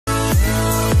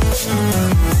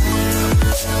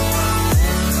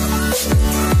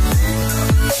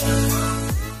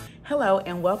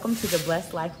and welcome to the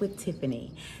Blessed Life with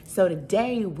Tiffany. So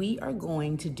today we are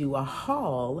going to do a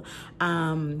haul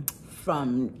from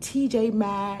TJ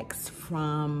Maxx,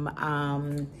 from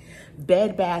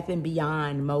Bed Bath &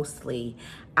 Beyond mostly.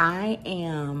 I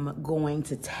am going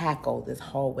to tackle this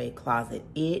hallway closet.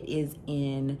 It is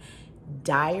in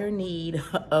dire need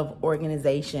of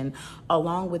organization,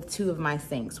 along with two of my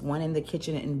sinks, one in the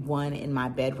kitchen and one in my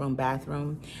bedroom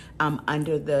bathroom.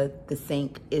 Under the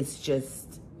sink is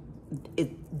just,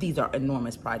 these are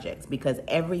enormous projects because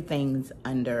everything's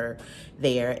under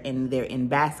there and they're in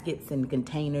baskets and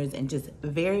containers and just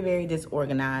very, very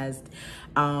disorganized.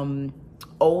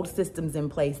 Old systems in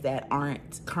place that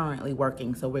aren't currently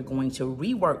working. So we're going to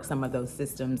rework some of those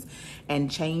systems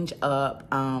and change up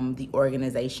the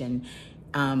organization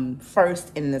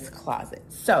first in this closet.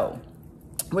 So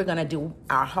we're gonna do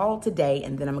our haul today,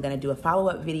 and then I'm gonna do a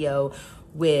follow-up video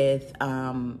with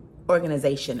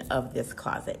organization of this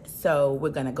closet. So we're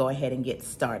gonna go ahead and get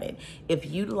started. If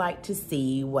you'd like to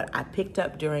see what I picked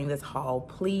up during this haul,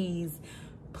 please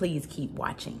keep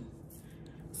watching.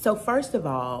 So first of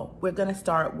all, we're gonna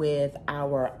start with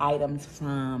our items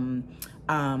from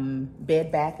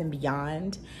Bed Bath &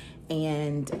 Beyond.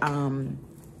 And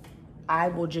I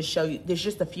will just show you, there's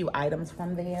just a few items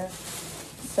from there.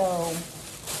 So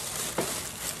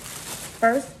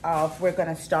first off, we're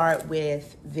gonna start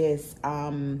with this,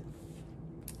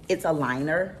 it's a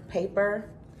liner paper.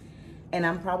 And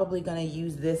I'm probably gonna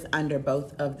use this under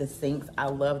both of the sinks. I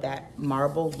love that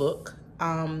marble look.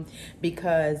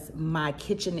 Because my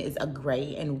kitchen is a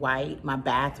gray and white. My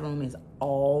bathroom is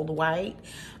all white.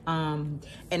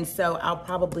 And so I'll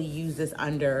probably use this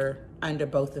under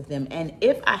both of them. And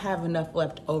if I have enough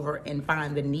left over and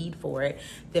find the need for it,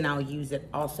 then I'll use it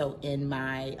also in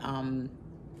my,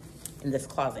 in this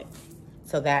closet.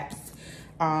 So that's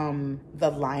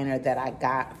the liner that I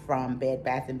got from Bed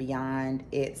Bath & Beyond.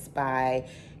 It's by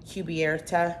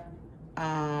Cubierta.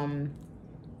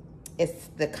 It's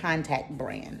the Contact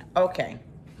brand. Okay,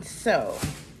 so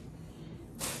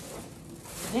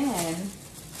then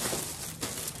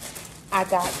I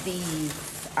got these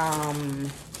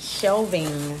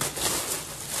shelving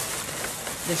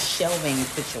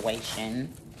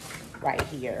situation right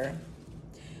here.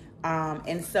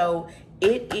 And so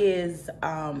it is,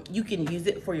 you can use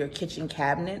it for your kitchen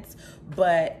cabinets,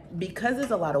 but because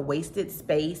there's a lot of wasted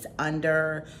space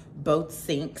under both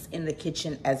sinks in the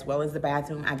kitchen as well as the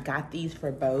bathroom, I got these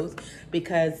for both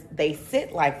because they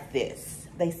sit like this.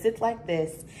 They sit like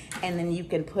this, and then you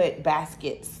can put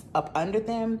baskets up under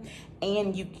them,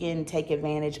 and you can take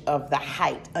advantage of the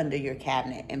height under your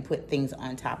cabinet and put things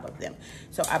on top of them.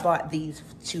 So I bought these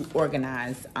to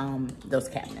organize those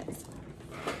cabinets.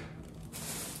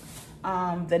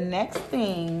 The next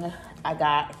thing I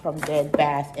got from Bed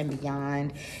Bath &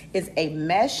 Beyond is a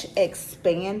mesh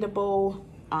expandable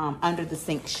under the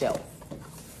sink shelf.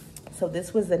 So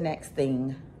this was the next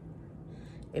thing,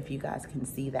 if you guys can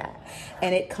see that.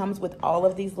 And it comes with all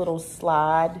of these little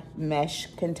slide mesh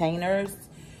containers.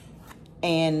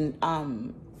 And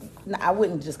I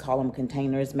wouldn't just call them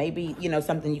containers. Maybe, you know,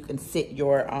 something you can sit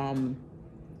your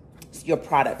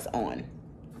products on,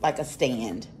 like a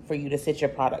stand for you to sit your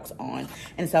products on.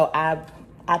 And so I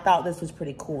thought this was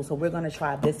pretty cool. So we're gonna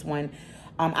try this one.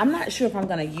 I'm not sure if I'm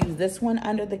gonna use this one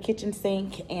under the kitchen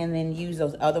sink and then use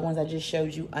those other ones I just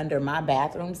showed you under my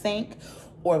bathroom sink,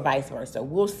 or vice versa.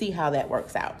 We'll see how that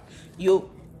works out.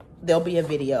 There'll be a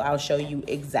video. I'll show you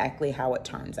exactly how it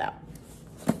turns out.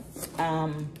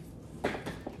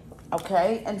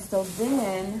 Okay, and so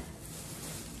then,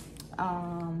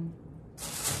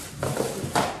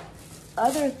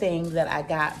 other thing that I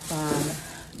got from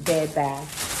Bed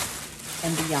Bath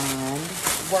 & Beyond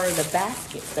were the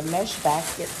baskets, the mesh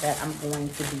baskets that I'm going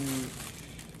to be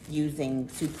using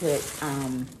to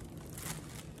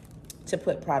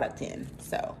put product in.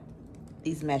 So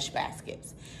these mesh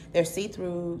baskets, they're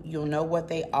see-through. You'll know what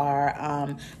they are.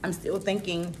 I'm still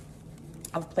thinking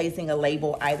of placing a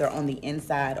label either on the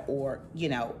inside or, you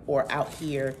know, or out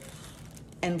here,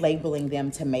 and labeling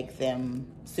them to make them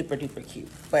super duper cute,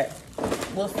 but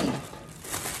we'll see.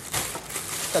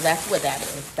 So that's what that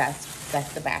is. That's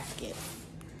the basket.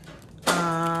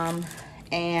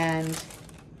 And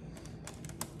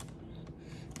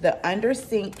the under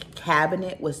sink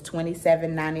cabinet was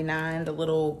 $27.99.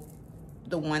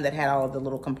 The one that had all of the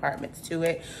little compartments to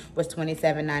it was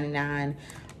 $27.99.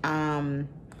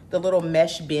 The little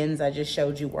mesh bins I just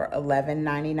showed you were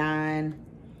 $11.99.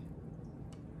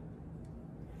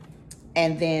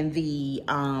 And then the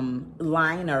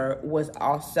liner was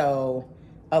also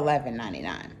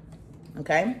 $11.99.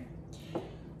 Okay.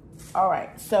 All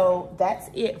right. So that's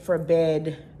it for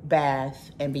Bed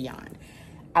Bath & Beyond.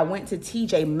 I went to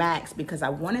TJ Maxx because I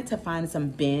wanted to find some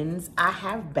bins. I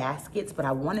have baskets, but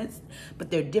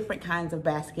they're different kinds of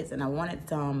baskets, and I wanted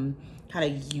some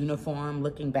kind of uniform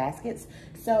looking baskets.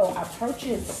 So I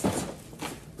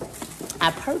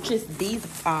purchased these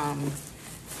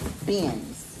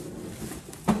bins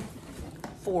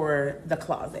for the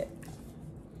closet.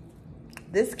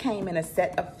 This came in a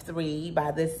set of 3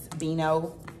 by this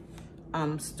Vino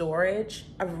storage.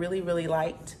 I really, really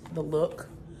liked the look,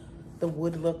 the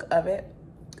wood look of it.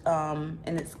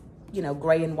 And it's, you know,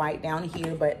 gray and white down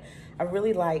here, but I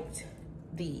really liked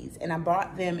these. And I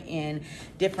bought them in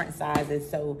different sizes.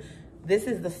 So this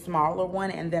is the smaller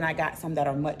one, and then I got some that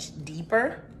are much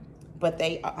deeper. But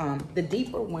they, the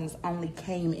deeper ones only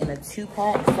came in a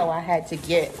 2-pack, so I had to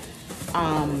get,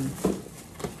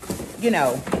 you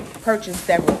know, purchase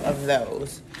several of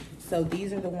those. So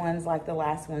these are the ones like the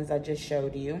last ones I just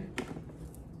showed you.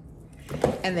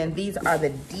 And then these are the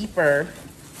deeper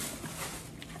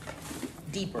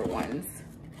ones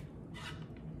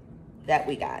that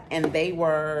we got. And they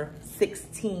were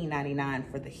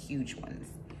 $16.99 for the huge ones.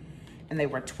 And they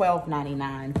were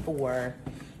 $12.99 for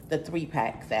the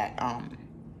 3-pack that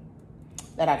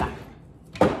I got.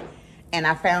 And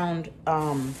I found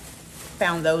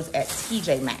those at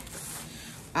TJ Maxx.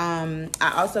 I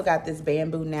also got this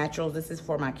Bamboo Naturals. This is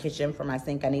for my kitchen, for my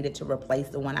sink. I needed to replace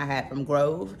the one I had from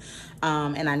Grove.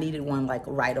 And I needed one like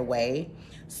right away.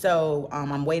 So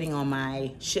I'm waiting on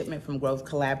my shipment from Grove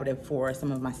Collaborative for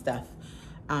some of my stuff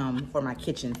for my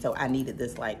kitchen. So I needed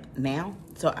this like now.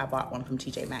 So I bought one from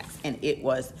TJ Maxx, and it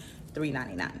was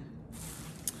 $3.99.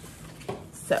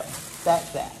 So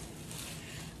that's that.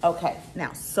 Okay,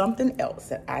 now something else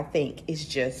that I think is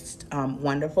just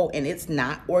wonderful, and it's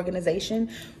not organization,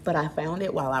 but I found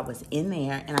it while I was in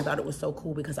there, and I thought it was so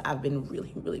cool because I've been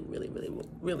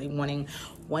really wanting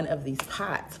one of these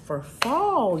pots for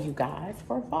fall, you guys,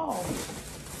 for fall.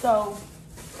 So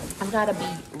I've got to be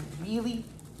really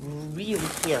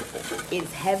careful.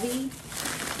 It's heavy.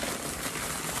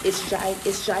 It's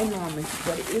ginormous,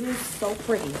 but it is so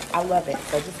pretty. I love it.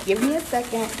 So just give me a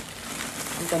second.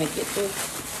 I'm gonna get this.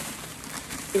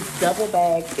 It's double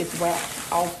bagged. It's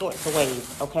wrapped all sorts of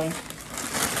ways, okay?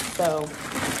 So,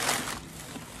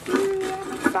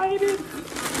 I'm excited.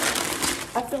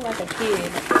 I feel like a kid.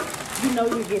 You know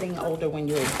you're getting older when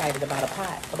you're excited about a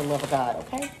pot, for the love of God,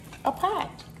 okay? A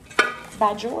pot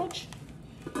by George.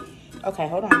 Okay,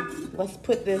 hold on. Let's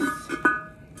put this.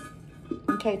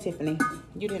 Okay, Tiffany,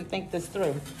 you didn't think this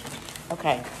through.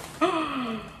 Okay.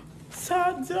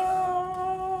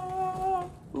 Ta-da!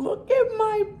 Look at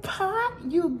my pot,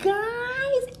 you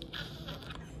guys.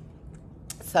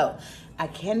 So, I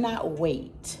cannot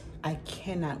wait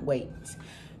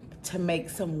to make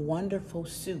some wonderful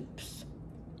soups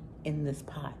in this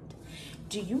pot.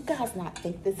 Do you guys not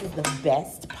think this is the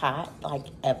best pot, like,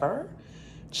 ever?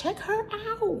 Check her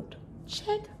out.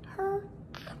 Check her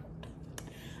out.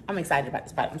 I'm excited about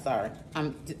this pot. I'm sorry.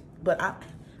 But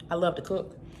I love to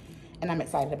cook, and I'm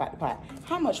excited about the pot.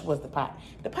 How much was the pot?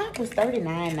 The pot was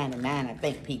 $39.99, I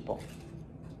think, people.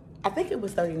 I think it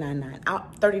was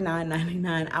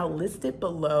 $39.99. I'll list it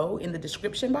below in the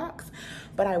description box,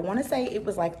 but I want to say it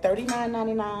was like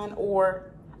 $39.99,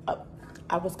 or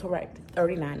I was correct,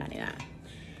 $39.99.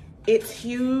 It's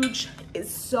huge.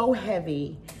 It's so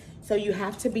heavy, so you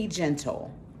have to be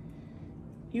gentle.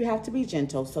 You have to be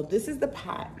gentle. So this is the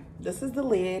pot. This is the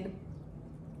lid.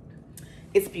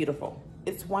 It's beautiful.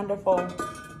 It's wonderful.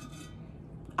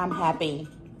 I'm happy.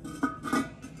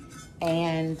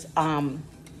 And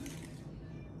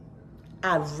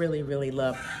I really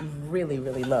love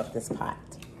this pot.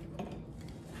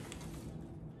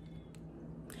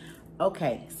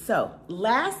 Okay, so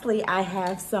lastly, I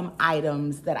have some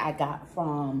items that I got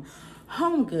from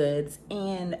Home Goods,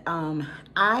 and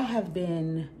I have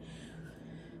been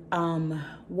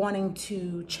wanting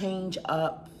to change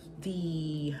up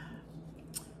the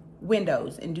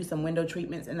windows and do some window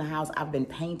treatments in the house. I've been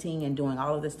painting and doing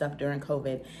all of this stuff during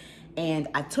COVID, and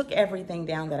I took everything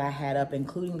down that I had up,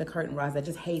 including the curtain rods. I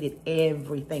just hated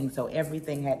everything, so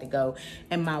everything had to go.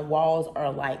 And my walls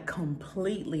are like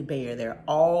completely bare. They're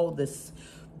all this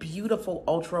beautiful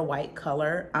ultra white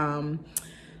color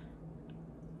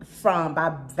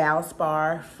by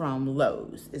Valspar from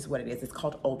Lowe's is what it is. It's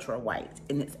called Ultra White,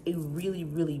 and it's a really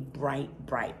bright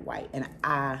white, and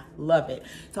I love it.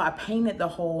 So I painted the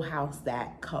whole house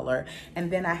that color,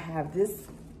 and then I have this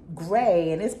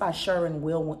gray, and it's by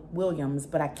Sherwin-Williams,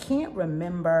 but I can't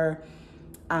remember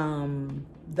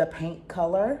the paint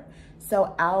color.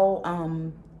 So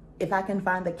I'll, if I can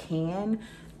find the can,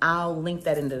 I'll link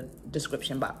that in the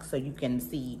description box so you can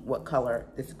see what color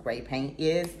this gray paint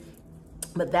is.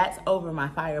 but that's over my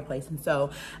fireplace. And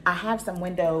so I have some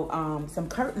some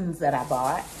curtains that I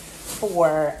bought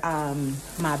for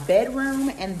my bedroom,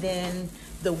 and then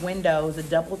the windows, the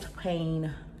double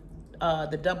pane,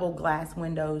 the double glass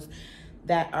windows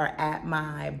that are at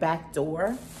my back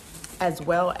door, as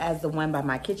well as the one by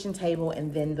my kitchen table,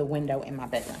 and then the window in my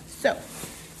bedroom. So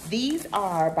these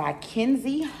are by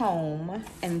Kenzie Home,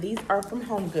 and these are from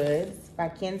Home Goods by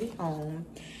Kenzie Home.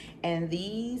 And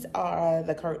these are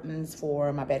the curtains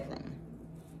for my bedroom.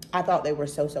 I thought they were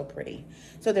so, so pretty.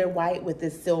 So they're white with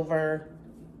this silver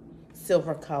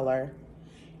color.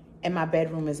 And my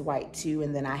bedroom is white too.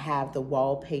 And then I have the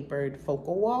wallpapered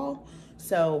focal wall.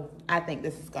 So I think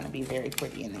this is gonna be very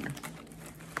pretty in there.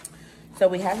 So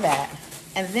we have that.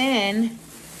 And then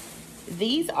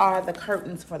these are the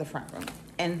curtains for the front room.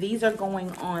 And these are going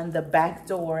on the back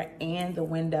door and the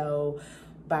window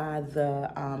by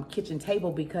the kitchen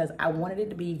table, because I wanted it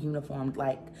to be uniformed.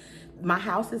 Like, my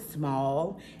house is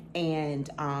small, and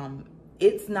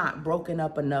it's not broken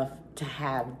up enough to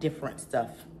have different stuff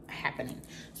happening.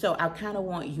 So I kind of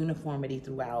want uniformity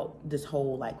throughout this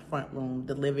whole like front room,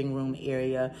 the living room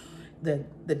area,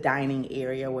 the dining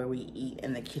area where we eat,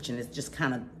 and the kitchen is just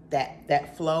kind of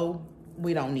that flow.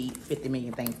 We don't need 50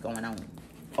 million things going on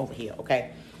over here,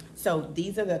 okay? So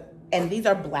these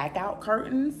are blackout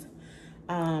curtains.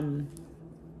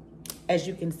 As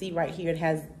you can see right here, it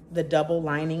has the double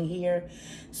lining here.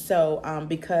 So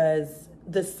because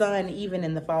the sun, even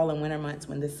in the fall and winter months,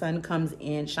 when the sun comes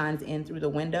in, shines in through the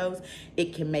windows,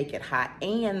 it can make it hot,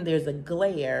 and there's a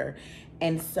glare.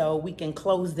 And so we can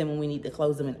close them when we need to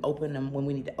close them and open them when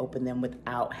we need to open them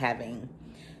without having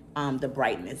the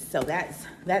brightness. So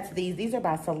that's these. These are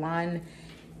by Salon,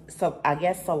 so I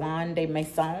guess Salon de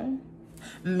Maison.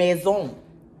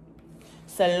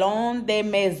 Salon de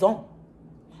Maison.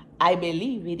 I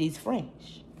believe it is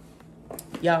French.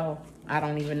 Y'all, I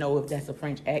don't even know if that's a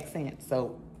French accent,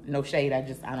 so no shade. I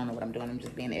don't know what I'm doing. I'm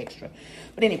just being extra.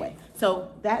 But anyway,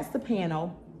 so that's the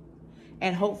panel,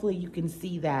 and hopefully you can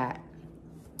see that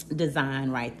design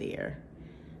right there.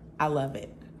 I love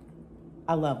it.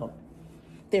 I love them.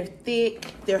 They're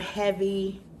thick, they're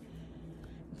heavy,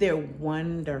 they're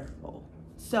wonderful.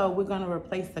 So we're gonna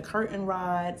replace the curtain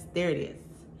rods. There it is.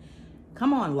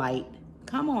 Come on, light.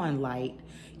 Come on, light.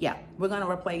 Yeah, we're gonna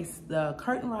replace the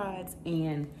curtain rods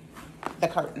and the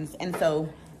curtains. And so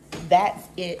that's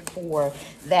it for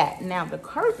that. Now, the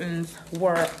curtains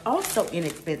were also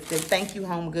inexpensive. Thank you,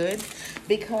 Home Goods,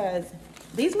 because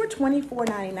these were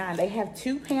 $24.99. They have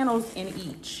 2 panels in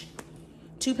each.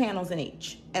 2 panels in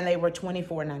each, and they were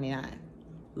 $24.99.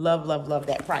 Love, love, love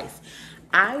that price.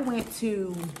 I went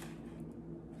to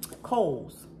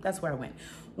Kohl's. That's where I went.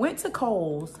 Went to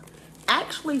Kohl's.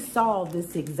 Actually saw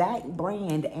this exact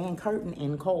brand and curtain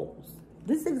in Kohl's.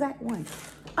 This exact one.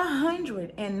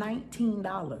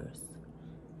 $119.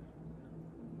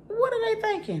 What are they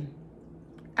thinking?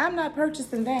 I'm not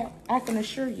purchasing that. I can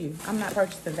assure you, I'm not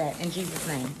purchasing that in Jesus'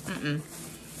 name.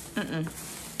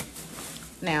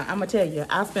 Now, I'm gonna tell you,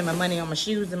 I'll spend my money on my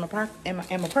shoes and my purse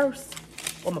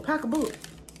or my pocketbook.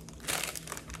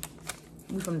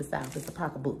 We from the South. It's a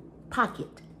pocketbook.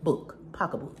 Pocketbook.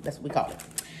 That's what we call it.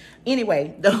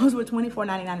 Anyway, those were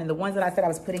 $24.99, and the ones that I said I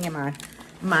was putting in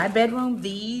my bedroom,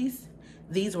 these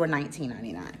were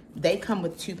 $19.99. They come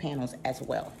with 2 panels as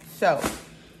well. So,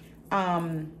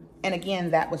 and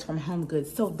again, that was from Home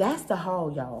Goods. So that's the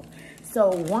haul, y'all. So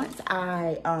once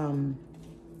I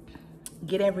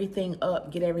get everything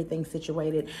up, get everything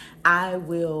situated, I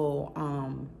will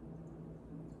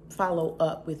follow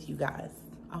up with you guys.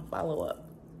 I'll follow up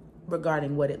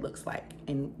regarding what it looks like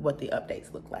and what the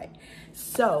updates look like.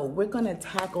 So we're gonna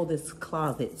tackle this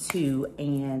closet too,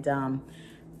 and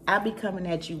I'll be coming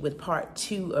at you with part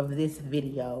 2 of this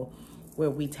video where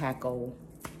we tackle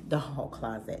the hall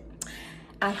closet.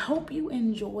 I hope you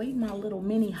enjoyed my little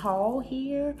mini haul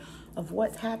here of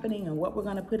what's happening and what we're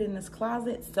gonna put in this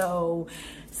closet. So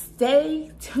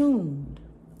stay tuned.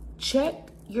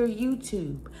 Check your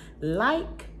YouTube.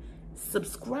 Like,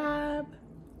 subscribe,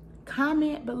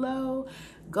 comment below.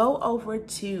 Go over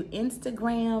to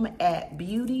Instagram at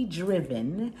Beauty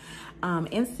Driven.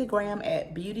 Instagram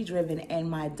at Beauty Driven. And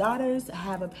my daughters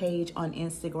have a page on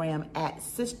Instagram at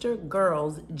Sister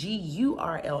Girls,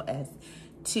 GURLS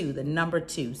 2, the number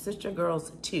 2, Sister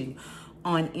Girls 2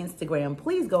 on Instagram.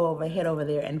 Please go head over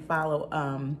there and follow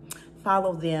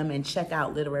them and check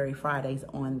out Literary Fridays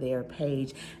on their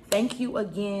page. Thank you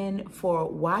again for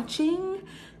watching.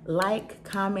 Like,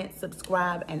 comment,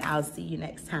 subscribe, and I'll see you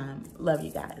next time. Love you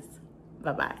guys.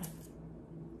 Bye-bye.